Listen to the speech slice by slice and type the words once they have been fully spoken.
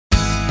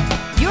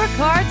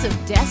Cards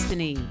of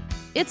Destiny.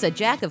 It's a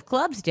Jack of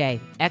Clubs day.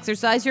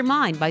 Exercise your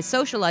mind by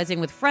socializing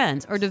with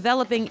friends or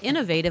developing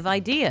innovative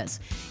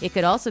ideas. It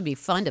could also be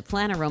fun to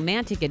plan a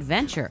romantic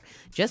adventure.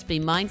 Just be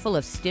mindful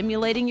of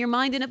stimulating your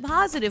mind in a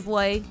positive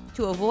way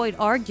to avoid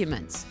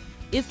arguments.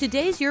 If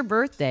today's your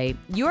birthday,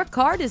 your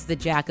card is the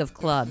Jack of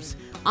Clubs.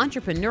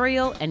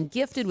 Entrepreneurial and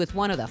gifted with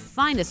one of the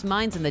finest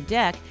minds in the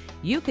deck,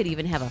 you could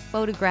even have a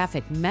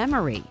photographic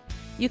memory.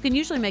 You can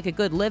usually make a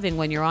good living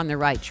when you're on the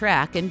right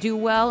track and do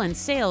well in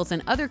sales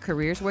and other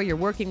careers where you're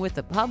working with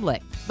the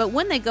public. But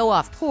when they go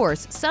off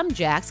course, some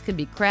jacks can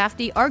be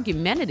crafty,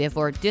 argumentative,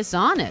 or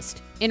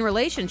dishonest. In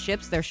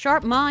relationships, their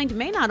sharp mind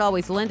may not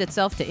always lend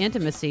itself to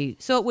intimacy,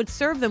 so it would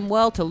serve them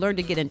well to learn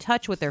to get in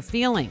touch with their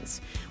feelings.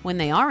 When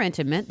they are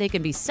intimate, they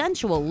can be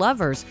sensual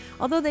lovers,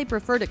 although they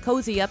prefer to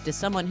cozy up to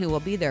someone who will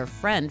be their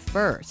friend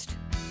first.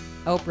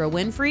 Oprah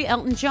Winfrey,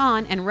 Elton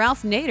John, and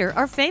Ralph Nader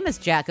are famous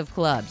Jack of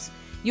Clubs.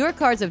 Your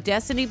Cards of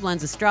Destiny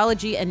blends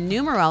astrology and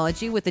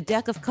numerology with a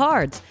deck of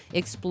cards.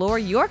 Explore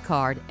your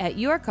card at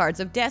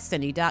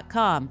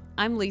yourcardsofdestiny.com.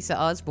 I'm Lisa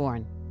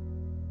Osborne.